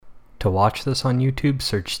To watch this on YouTube,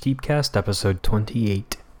 search STEEPCAST episode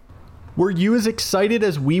 28. Were you as excited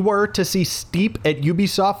as we were to see Steep at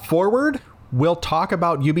Ubisoft Forward? We'll talk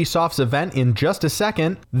about Ubisoft's event in just a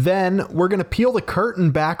second. Then we're going to peel the curtain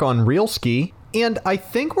back on Real Ski. And I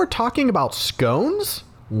think we're talking about scones?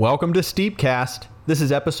 Welcome to STEEPCAST. This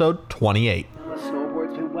is episode 28. The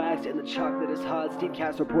snowboard's been waxed and the chocolate is hot.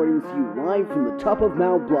 STEEPCAST reporting with you live from the top of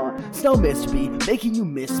Mount Blanc. Snow missed me, making you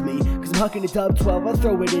miss me. Cause I'm hucking it up 12, I'll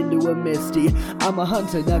throw it into a misty. I'm a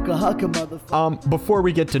hunter, knuckle huck a motherfucker. Before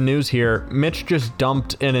we get to news here, Mitch just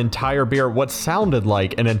dumped an entire beer, what sounded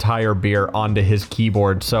like an entire beer, onto his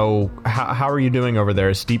keyboard. So how are you doing over there?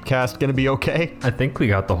 Is STEEPCAST gonna be okay? I think we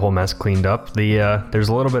got the whole mess cleaned up. There's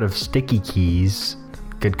a little bit of sticky keys.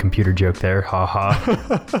 Good computer joke there, haha.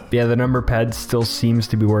 Yeah, the number pad still seems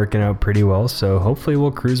to be working out pretty well, so hopefully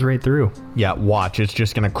we'll cruise right through. Yeah, watch, it's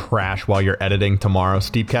just gonna crash while you're editing tomorrow.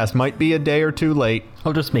 STEEPCAST might be a day or two late.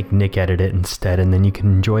 I'll just make Nick edit it instead, and then you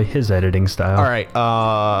can enjoy his editing style. All right,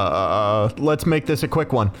 let's make this a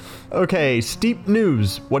quick one. Okay, Steep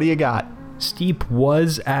news, what do you got? Steep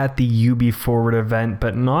was at the Ubi Forward event,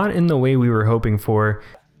 but not in the way we were hoping for.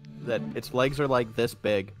 That its legs are like this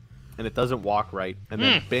big, and it doesn't walk right, and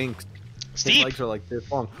then Binks, Steep. his legs are like this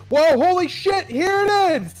long. Whoa, holy shit, here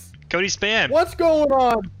it is! Cody Span. What's going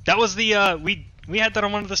on? That was the, we had that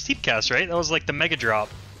on one of the STEEPcasts, right? That was like the mega drop.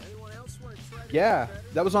 Yeah,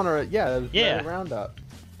 that was on our, that was Yeah. a roundup.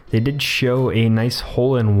 They did show a nice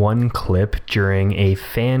hole-in-one clip during a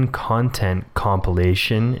fan content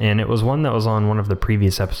compilation, and it was one that was on one of the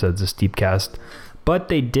previous episodes of STEEPcast. But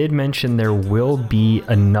they did mention there will be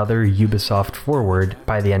another Ubisoft Forward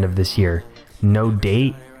by the end of this year. No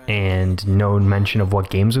date and no mention of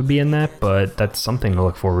what games would be in that, but that's something to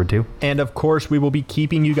look forward to. And of course, we will be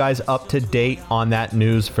keeping you guys up to date on that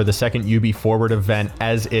news for the second Ubi Forward event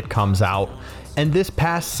as it comes out. And this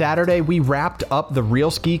past Saturday, we wrapped up the Real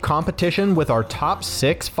Ski competition with our top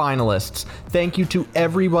 6 finalists. Thank you to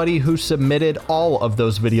everybody who submitted. All of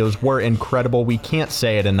those videos were incredible. We can't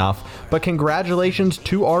say it enough. But congratulations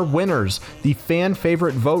to our winners. The fan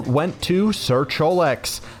favorite vote went to Sir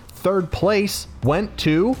Cholex. Third place went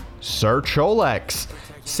to Sir Cholex.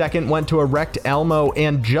 Second went to Erect Elmo,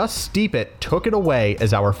 and Just Steep It took it away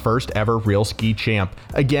as our first ever Real Ski champ.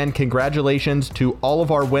 Again, congratulations to all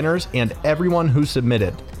of our winners and everyone who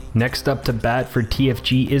submitted. Next up to bat for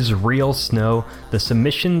TFG is Real Snow. The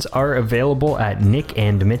submissions are available at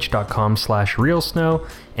nickandmitch.com/realsnow,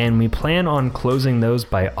 and we plan on closing those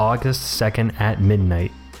by August 2nd at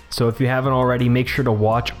midnight. So if you haven't already, make sure to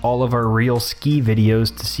watch all of our Real Ski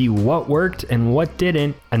videos to see what worked and what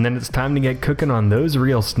didn't, and then it's time to get cooking on those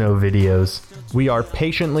Real Snow videos. We are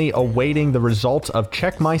patiently awaiting the results of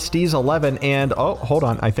Check My Steez 11, and oh, hold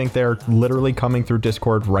on, I think they're literally coming through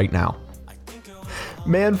Discord right now.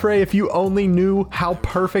 Manfrey, if you only knew how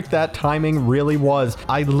perfect that timing really was.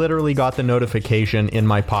 I literally got the notification in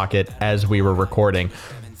my pocket as we were recording.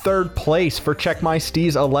 Third place for Check My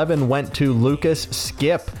Steez 11 went to Lucas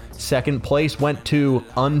Skip. Second place went to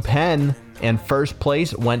Unpen, and first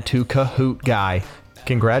place went to Kahoot Guy.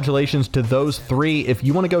 Congratulations to those 3. If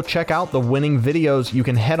you want to go check out the winning videos, you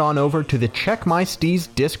can head on over to the Check My Steez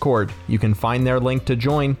Discord. You can find their link to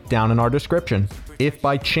join down in our description. If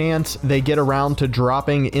by chance they get around to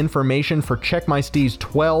dropping information for Check My Steez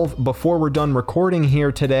 12 before we're done recording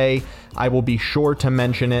here today, I will be sure to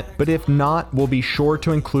mention it, but if not, we'll be sure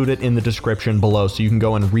to include it in the description below so you can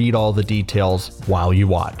go and read all the details while you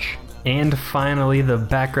watch. And finally, the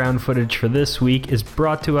background footage for this week is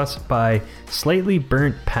brought to us by Slightly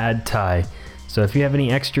Burnt Pad Thai. So if you have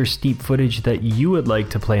any extra Steep footage that you would like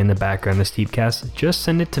to play in the background of SteepCast, just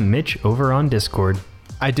send it to Mitch over on Discord.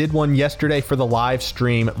 I did one yesterday for the live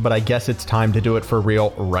stream, but I guess it's time to do it for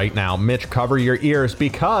real right now. Mitch, cover your ears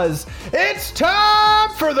because it's time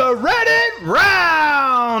for the Reddit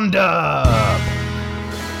Roundup!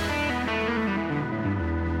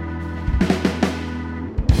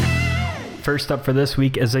 First up for this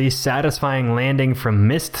week is a satisfying landing from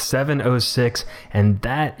Mist706, and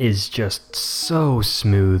that is just so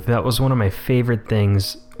smooth. That was one of my favorite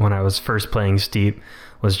things when I was first playing Steep,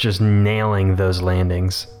 was just nailing those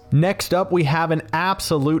landings. Next up, we have an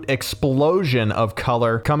absolute explosion of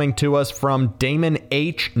color coming to us from Damon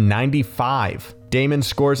H95. Damon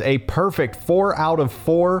scores a perfect 4 out of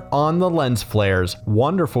 4 on the lens flares.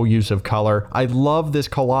 Wonderful use of color. I love this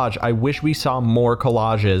collage. I wish we saw more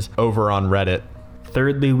collages over on Reddit.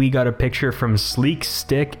 Thirdly, we got a picture from Sleek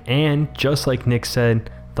Stick, and just like Nick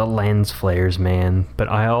said, the lens flares, man. But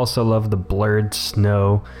I also love the blurred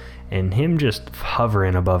snow and him just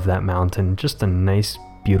hovering above that mountain. Just a nice,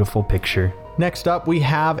 beautiful picture. Next up, we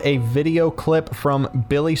have a video clip from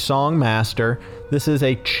Billy Songmaster. This is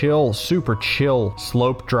a chill, super chill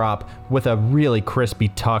slope drop with a really crispy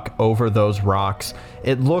tuck over those rocks.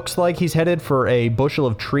 It looks like he's headed for a bushel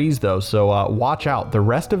of trees though, so watch out. The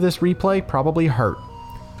rest of this replay probably hurt.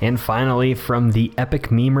 And finally, from the Epic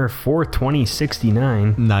Memer for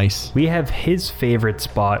 2069, nice. We have his favorite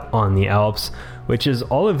spot on the Alps, which is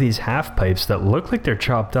all of these half pipes that look like they're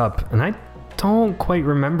chopped up. And I don't quite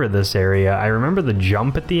remember this area. I remember the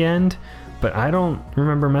jump at the end, but I don't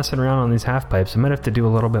remember messing around on these half pipes. I might have to do a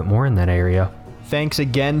little bit more in that area. Thanks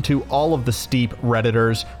again to all of the Steep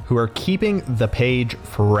Redditors who are keeping the page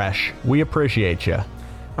fresh. We appreciate you.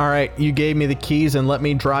 All right, you gave me the keys and let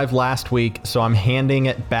me drive last week, so I'm handing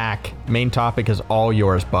it back. Main topic is all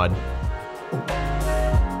yours, bud.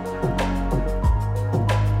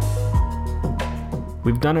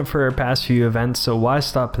 We've done it for our past few events, so why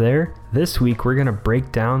stop there? This week, we're going to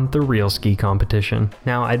break down the real ski competition.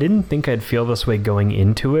 Now, I didn't think I'd feel this way going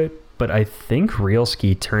into it, but I think real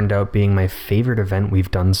ski turned out being my favorite event we've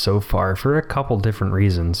done so far for a couple different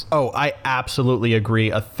reasons. Oh, I absolutely agree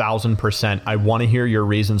 1,000%. I want to hear your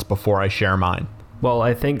reasons before I share mine. Well,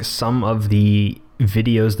 I think some of the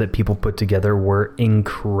videos that people put together were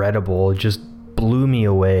incredible. It just blew me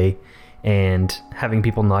away. And having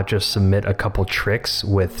people not just submit a couple tricks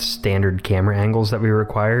with standard camera angles that we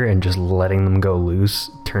require and just letting them go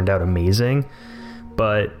loose turned out amazing.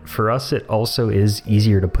 But for us, it also is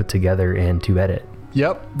easier to put together and to edit.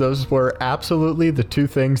 Yep, those were absolutely the two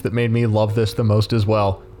things that made me love this the most as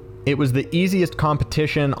well. It was the easiest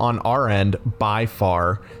competition on our end by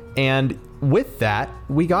far. And with that,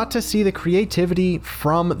 we got to see the creativity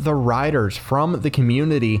from the riders, from the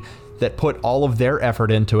community that put all of their effort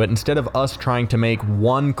into it, instead of us trying to make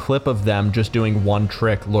one clip of them just doing one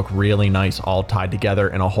trick look really nice all tied together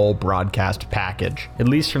in a whole broadcast package. At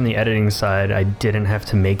least from the editing side, I didn't have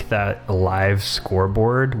to make that a live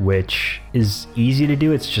scoreboard, which is easy to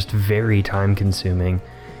do. It's just very time consuming.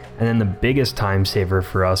 And then the biggest time saver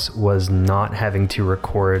for us was not having to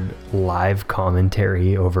record live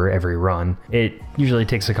commentary over every run. It usually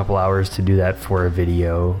takes a couple hours to do that for a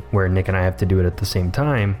video where Nick and I have to do it at the same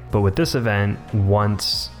time. But with this event,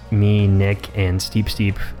 once me, Nick, and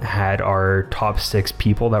Steep had our top 6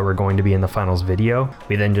 people that were going to be in the finals video,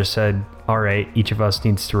 we then just said, all right, each of us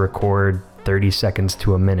needs to record 30 seconds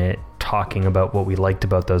to a minute talking about what we liked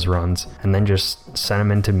about those runs, and then just sent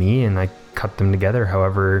them into me and I cut them together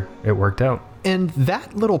however it worked out. And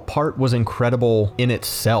that little part was incredible in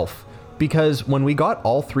itself, because when we got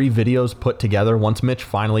all 3 videos put together, once Mitch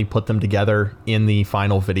finally put them together in the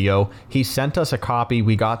final video, he sent us a copy,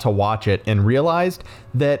 we got to watch it and realized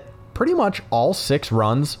that pretty much all 6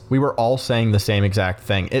 runs, we were all saying the same exact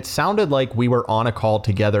thing. It sounded like we were on a call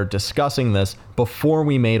together discussing this before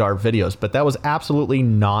we made our videos, but that was absolutely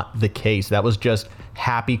not the case. That was just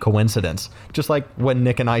happy coincidence. Just like when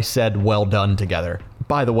Nick and I said, well done together.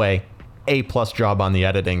 By the way, A+ job on the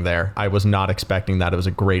editing there. I was not expecting that. It was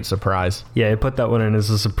a great surprise. Yeah, I put that one in as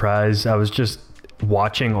a surprise. I was just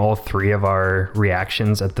watching all 3 of our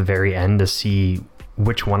reactions at the very end to see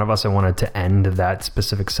which one of us I wanted to end that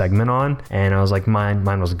specific segment on, and I was like, mine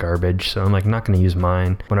was garbage, so I'm like, not going to use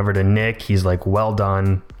mine. Went over to Nick, he's like, well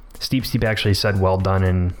done. Steep actually said well done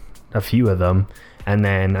in a few of them, and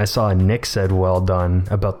then I saw Nick said well done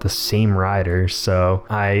about the same rider, so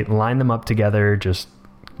I lined them up together, just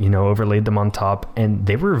overlaid them on top, and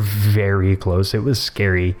they were very close. It was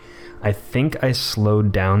scary. I think I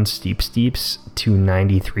slowed down Steep's to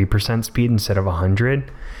 93% speed instead of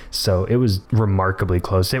 100. So it was remarkably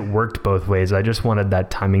close. It worked both ways. I just wanted that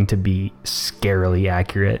timing to be scarily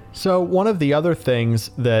accurate. So one of the other things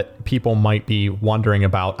that people might be wondering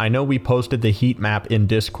about, I know we posted the heat map in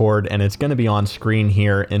Discord and it's going to be on screen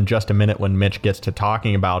here in just a minute when Mitch gets to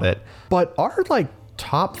talking about it, but our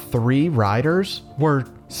top 3 riders were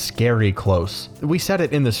scary close. We said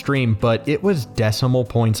it in the stream, but it was decimal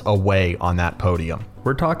points away on that podium.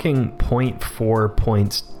 We're talking 0.4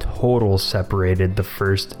 points total separated the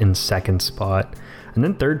first and second spot. And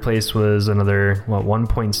then third place was another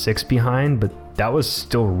 1.6 behind, but that was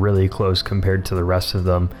still really close compared to the rest of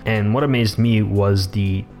them. And what amazed me was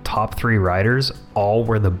the top 3 riders all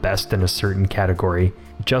were the best in a certain category.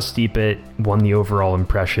 Just Steep It won the overall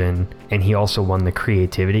impression, and he also won the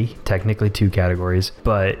creativity, technically 2 categories.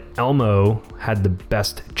 But Elmo had the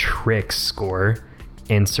best tricks score,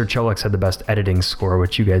 and Sir Cholix had the best editing score,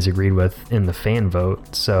 which you guys agreed with in the fan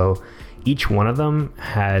vote. So each one of them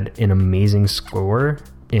had an amazing score,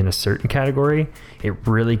 in a certain category. It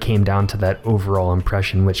really came down to that overall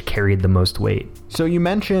impression, which carried the most weight. So you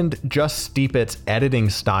mentioned Just Steepit's editing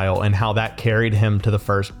style and how that carried him to the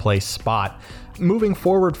first place spot. Moving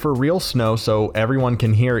forward for Real Snow, so everyone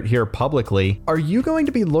can hear it here publicly, are you going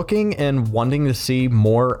to be looking and wanting to see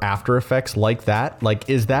more After Effects like that? Like,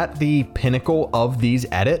 is that the pinnacle of these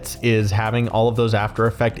edits, is having all of those After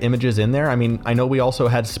Effect images in there? I mean, I know we also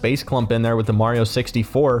had Space Clump in there with the Mario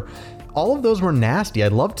 64. All of those were nasty. I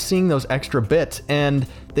loved seeing those extra bits, and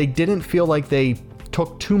they didn't feel like they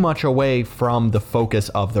took too much away from the focus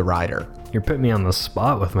of the rider. You're putting me on the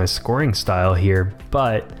spot with my scoring style here,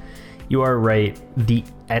 but you are right. The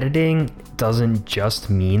editing doesn't just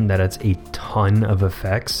mean that it's a ton of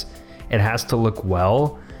effects. It has to look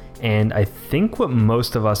well. And I think what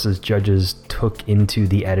most of us as judges took into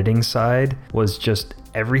the editing side was just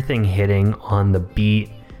everything hitting on the beat,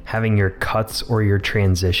 having your cuts or your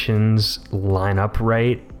transitions line up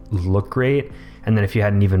right, look great. And then if you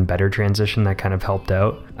had an even better transition, that kind of helped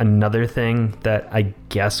out. Another thing that I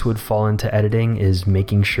guess would fall into editing is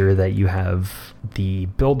making sure that you have the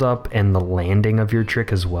build up and the landing of your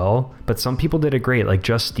trick as well. But some people did it great, like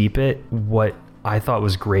Just Steep It. What I thought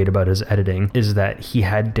was great about his editing is that he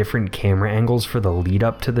had different camera angles for the lead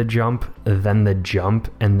up to the jump, then the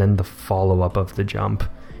jump, and then the follow up of the jump,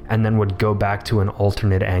 and then would go back to an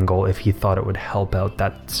alternate angle if he thought it would help out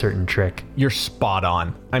that certain trick. You're spot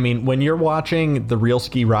on. I mean, when you're watching the real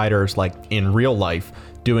ski riders, like in real life,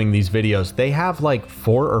 doing these videos, they have like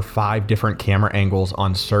 4 or 5 different camera angles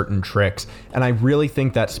on certain tricks. And I really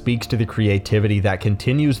think that speaks to the creativity that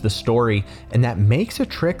continues the story and that makes a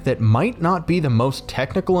trick that might not be the most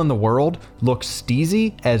technical in the world look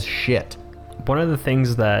steezy as shit. One of the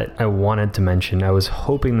things that I wanted to mention, I was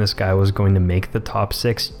hoping this guy was going to make the top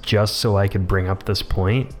 6 just so I could bring up this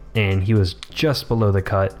point, and he was just below the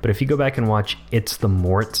cut. But if you go back and watch It's the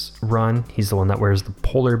Mort's run, he's the one that wears the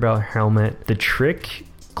polar bear helmet. The trick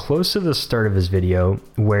close to the start of his video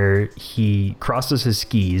where he crosses his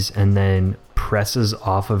skis and then presses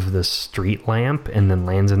off of the street lamp and then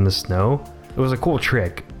lands in the snow. It was a cool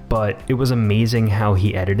trick, but it was amazing how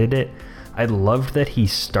he edited it. I loved that he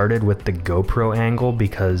started with the GoPro angle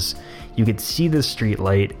because you could see the street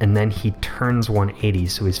light and then he turns 180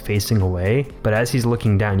 so he's facing away, but as he's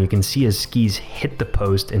looking down you can see his skis hit the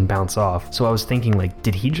post and bounce off. So I was thinking, like,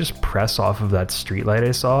 did he just press off of that street light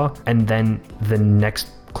I saw? And then the next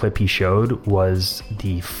clip he showed was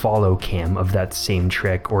the follow cam of that same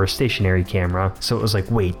trick, or a stationary camera. So it was like,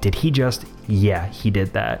 wait, did he just? Yeah, he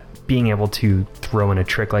did that. Being able to throw in a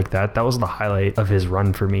trick like that was the highlight of his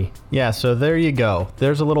run for me. Yeah, so there you go.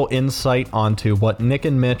 There's a little insight onto what Nick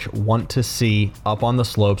and Mitch want to see up on the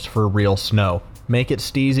slopes for Real Snow. Make it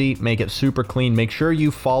steezy, make it super clean, make sure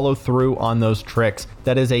you follow through on those tricks.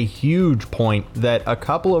 That is a huge point that a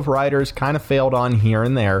couple of riders kind of failed on here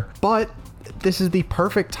and there, but this is the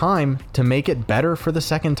perfect time to make it better for the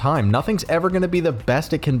second time. Nothing's ever going to be the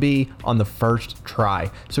best it can be on the first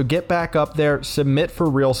try. So get back up there, submit for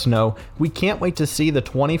Real Snow. We can't wait to see the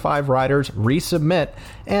 25 riders resubmit.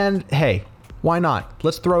 And hey, why not?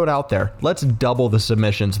 Let's throw it out there. Let's double the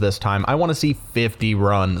submissions this time. I want to see 50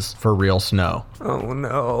 runs for Real Snow. Oh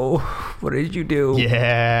no, what did you do?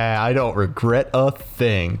 Yeah, I don't regret a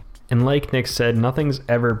thing. And like Nick said, nothing's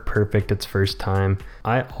ever perfect its first time.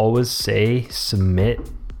 I always say submit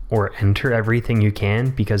or enter everything you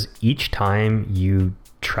can, because each time you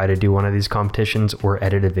try to do one of these competitions or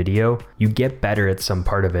edit a video, you get better at some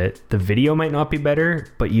part of it. The video might not be better,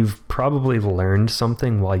 but you've probably learned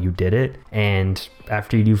something while you did it. And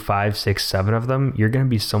after you do 5, 6, 7 of them, you're going to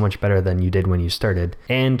be so much better than you did when you started.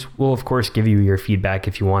 And we'll of course give you your feedback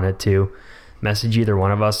if you want it to. Message either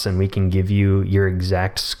one of us and we can give you your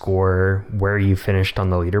exact score, where you finished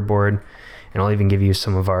on the leaderboard, and I'll even give you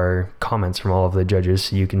some of our comments from all of the judges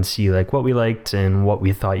so you can see like what we liked and what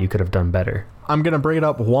we thought you could have done better. I'm going to bring it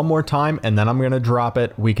up one more time and then I'm going to drop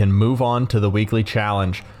it. We can move on to the weekly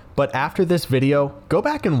challenge. But after this video, go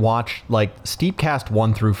back and watch like STEEPCAST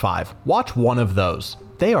 1 through 5. Watch one of those.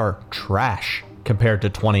 They are trash compared to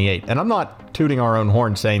 28. And I'm not tooting our own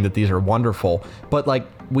horn saying that these are wonderful, but like,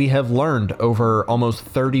 we have learned over almost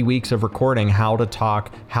 30 weeks of recording how to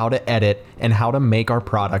talk, how to edit, and how to make our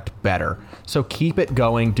product better. So keep it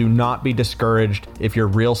going. Do not be discouraged if your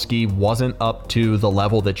Real Ski wasn't up to the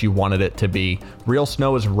level that you wanted it to be. Real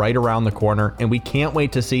Snow is right around the corner, and we can't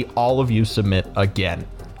wait to see all of you submit again.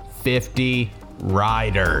 50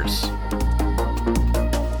 riders.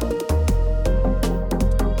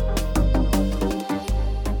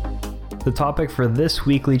 The topic for this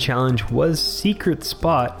weekly challenge was Secret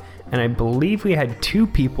Spot, and I believe we had 2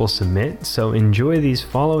 people submit, so enjoy these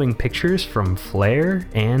following pictures from Flair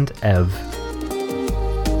and Ev.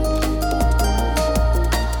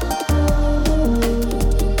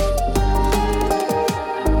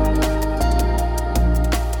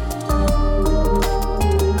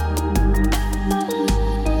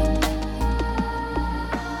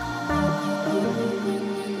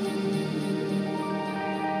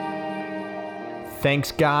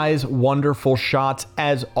 Thanks, guys. Wonderful shots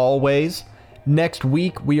as always. Next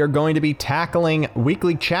week, we are going to be tackling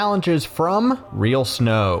weekly challenges from Real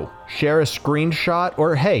Snow. Share a screenshot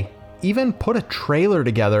or, hey, even put a trailer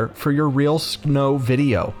together for your Real Snow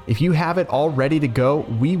video. If you have it all ready to go,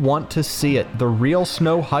 we want to see it. The Real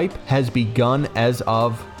Snow hype has begun as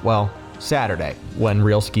of, well, Saturday, when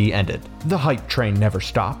Real Ski ended. The hype train never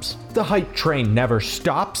stops. The hype train never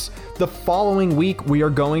stops. The following week, we are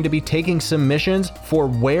going to be taking submissions for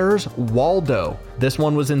Where's Waldo. This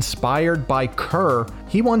one was inspired by Kerr.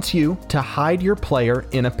 He wants you to hide your player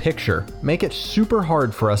in a picture. Make it super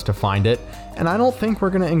hard for us to find it. And I don't think we're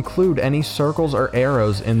going to include any circles or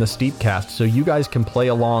arrows in the STEEPCAST, so you guys can play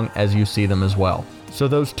along as you see them as well. So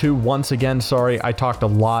those 2, once again, sorry, I talked a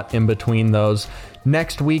lot in between those.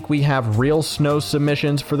 Next week, we have Real Snow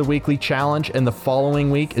submissions for the weekly challenge, and the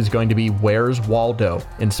following week is going to be Where's Waldo,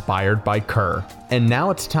 inspired by Kerr. And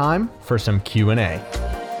now it's time for some Q&A.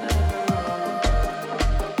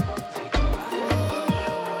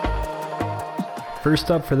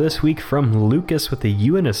 First up for this week from Lucas with the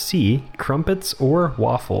U and a C, crumpets or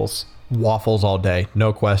waffles? Waffles all day,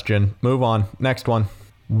 no question. Move on, next one.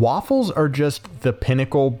 Waffles are just the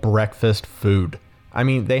pinnacle breakfast food. I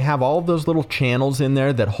mean, they have all of those little channels in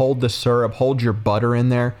there that hold the syrup, hold your butter in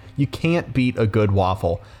there. You can't beat a good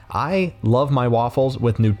waffle. I love my waffles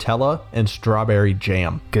with Nutella and strawberry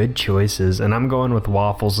jam. Good choices, and I'm going with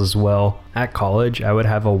waffles as well. At college, I would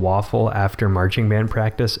have a waffle after marching band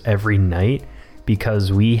practice every night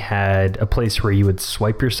because we had a place where you would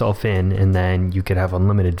swipe yourself in and then you could have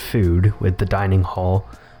unlimited food with the dining hall,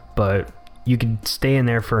 but you could stay in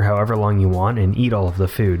there for however long you want and eat all of the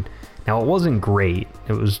food. Now, it wasn't great.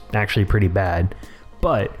 It was actually pretty bad,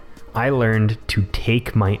 but I learned to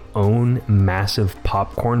take my own massive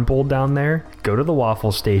popcorn bowl down there, go to the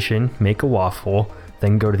waffle station, make a waffle,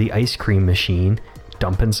 then go to the ice cream machine,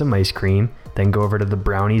 dump in some ice cream, then go over to the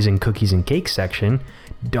brownies and cookies and cake section,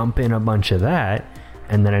 dump in a bunch of that,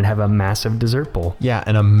 and then I'd have a massive dessert bowl. Yeah,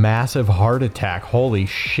 and a massive heart attack. Holy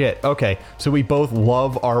shit. Okay, so we both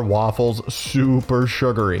love our waffles super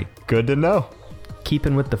sugary. Good to know.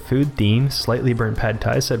 Keeping with the food theme, Slightly Burnt Pad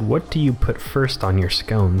Thai said, what do you put first on your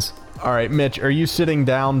scones? All right, Mitch, are you sitting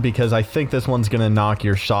down? Because I think this one's going to knock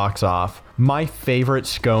your socks off. My favorite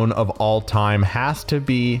scone of all time has to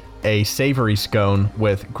be a savory scone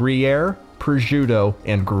with Gruyere, prosciutto,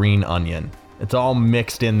 and green onion. It's all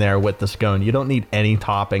mixed in there with the scone. You don't need any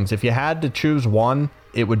toppings. If you had to choose one,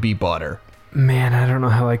 it would be butter. Man, I don't know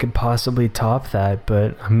how I could possibly top that,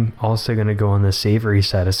 but I'm also going to go on the savory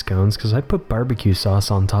side of scones because I put barbecue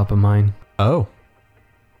sauce on top of mine. Oh.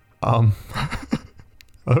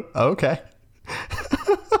 Okay.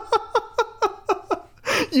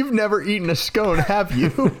 You've never eaten a scone, have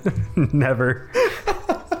you? Never.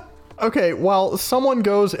 Okay, while someone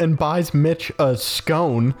goes and buys Mitch a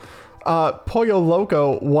scone, Pollo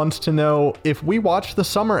Loco wants to know if we watch the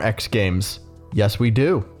Summer X Games. Yes, we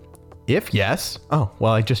do. If yes, oh,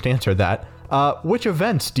 well, I just answered that. Which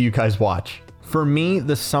events do you guys watch? For me,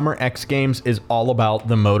 the Summer X Games is all about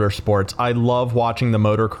the motorsports. I love watching the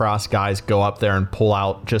motocross guys go up there and pull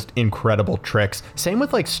out just incredible tricks. Same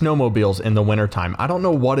with like snowmobiles in the wintertime. I don't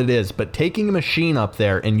know what it is, but taking a machine up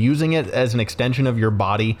there and using it as an extension of your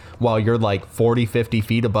body while you're like 40, 50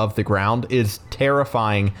 feet above the ground is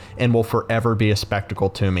terrifying and will forever be a spectacle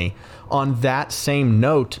to me. On that same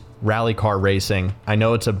note, rally car racing. I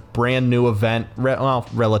know it's a brand new event,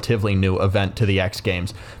 relatively new event to the X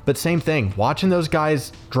Games, but same thing. Watching those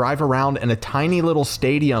guys drive around in a tiny little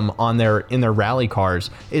stadium in their rally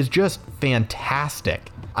cars is just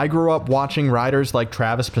fantastic. I grew up watching riders like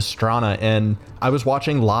Travis Pastrana, and I was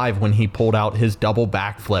watching live when he pulled out his double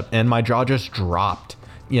backflip, and my jaw just dropped.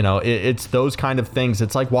 You know, it's those kind of things.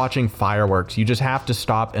 It's like watching fireworks. You just have to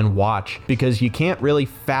stop and watch because you can't really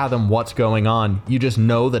fathom what's going on. You just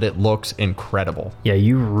know that it looks incredible. Yeah,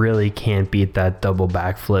 you really can't beat that double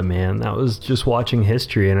backflip, man. That was just watching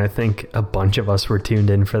history, and I think a bunch of us were tuned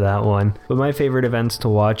in for that one. But my favorite events to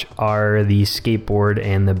watch are the skateboard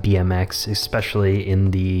and the BMX, especially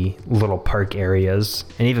in the little park areas,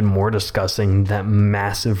 and even more discussing that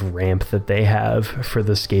massive ramp that they have for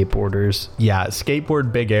the skateboarders. Yeah,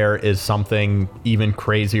 skateboard Big Air is something even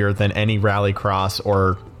crazier than any rallycross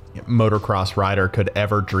or motocross rider could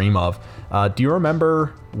ever dream of. Do you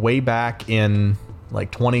remember way back in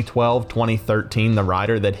like 2012, 2013, the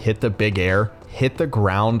rider that hit the big air, hit the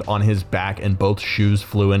ground on his back and both shoes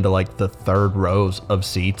flew into like the third rows of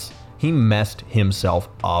seats? He messed himself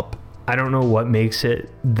up. I don't know what makes it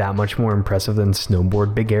that much more impressive than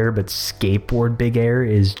snowboard big air, but skateboard big air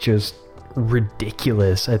is just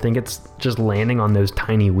ridiculous. I think it's just landing on those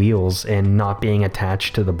tiny wheels and not being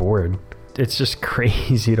attached to the board. It's just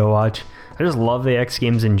crazy to watch. I just love the X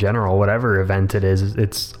Games in general, whatever event it is.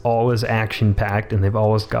 It's always action-packed, and they've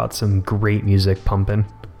always got some great music pumping.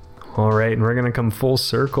 All right, and we're going to come full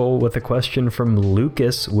circle with a question from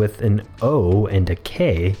Lucas with an O and a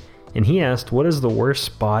K, and he asked, what is the worst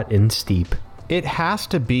spot in Steep? It has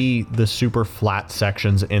to be the super flat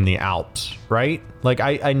sections in the Alps, right? Like,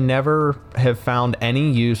 I never have found any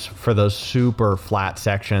use for those super flat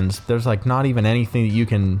sections. There's like not even anything that you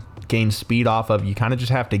can gain speed off of. You kind of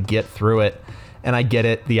just have to get through it. And I get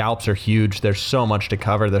it. The Alps are huge. There's so much to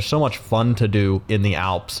cover. There's so much fun to do in the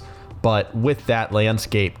Alps. But with that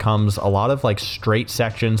landscape comes a lot of like straight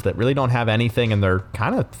sections that really don't have anything, and they're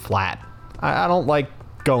kind of flat. I don't like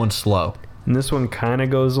going slow. And this one kind of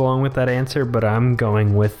goes along with that answer, but I'm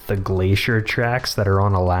going with the glacier tracks that are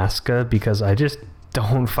on Alaska because I just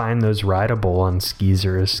don't find those rideable on skis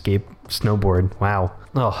or snowboard. Wow.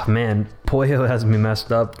 Oh man, Pollo has me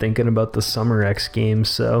messed up thinking about the Summer X Games.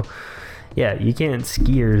 So yeah, you can't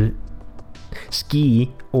ski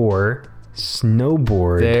or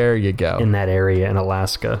snowboard. There you go. In that area in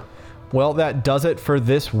Alaska. Well, that does it for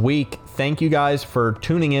this week. Thank you guys for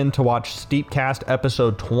tuning in to watch STEEPCAST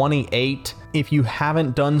episode 28. If you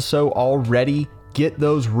haven't done so already, get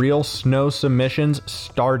those real snow submissions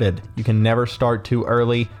started. You can never start too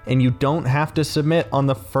early, and you don't have to submit on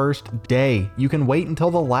the first day. You can wait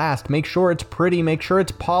until the last. Make sure it's pretty, make sure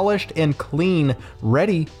it's polished and clean,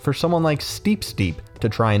 ready for someone like Steep to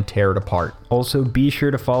try and tear it apart. Also, be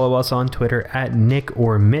sure to follow us on Twitter at Nick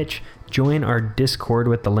or Mitch. Join our Discord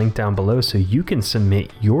with the link down below so you can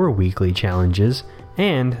submit your weekly challenges,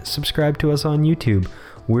 and subscribe to us on YouTube.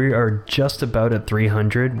 We are just about at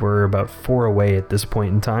 300. We're about 4 away at this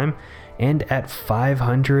point in time. And at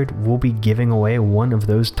 500, we'll be giving away one of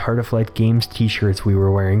those Tartiflette Games t-shirts we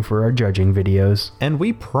were wearing for our judging videos. And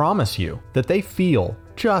we promise you that they feel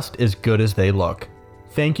just as good as they look.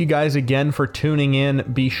 Thank you guys again for tuning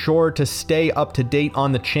in. Be sure to stay up to date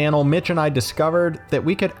on the channel. Mitch and I discovered that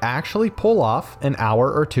we could actually pull off an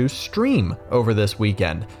hour or two stream over this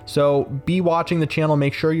weekend. So be watching the channel.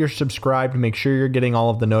 Make sure you're subscribed. Make sure you're getting all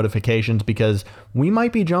of the notifications, because we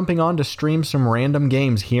might be jumping on to stream some random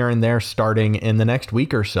games here and there starting in the next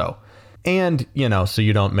week or so. And, so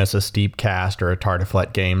you don't miss a STEEPCAST or a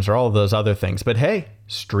Tartiflette Games or all of those other things. But hey,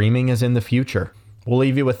 streaming is in the future. We'll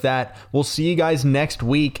leave you with that. We'll see you guys next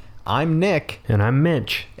week. I'm Nick. And I'm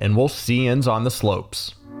Mitch. And we'll see yous on the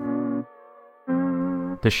slopes.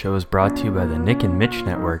 This show is brought to you by the Nick and Mitch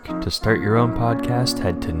Network. To start your own podcast,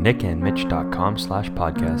 head to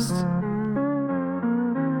nickandmitch.com/podcasts.